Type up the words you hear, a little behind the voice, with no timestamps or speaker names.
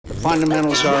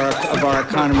fundamentals of our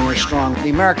economy are strong. The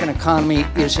American economy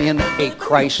is in a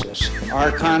crisis. Our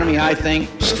economy, I think,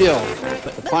 still,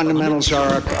 the fundamentals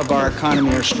of our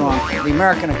economy are strong. The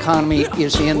American economy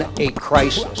is in a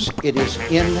crisis. It is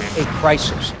in a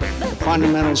crisis. The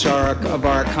fundamentals of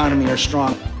our economy are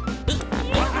strong.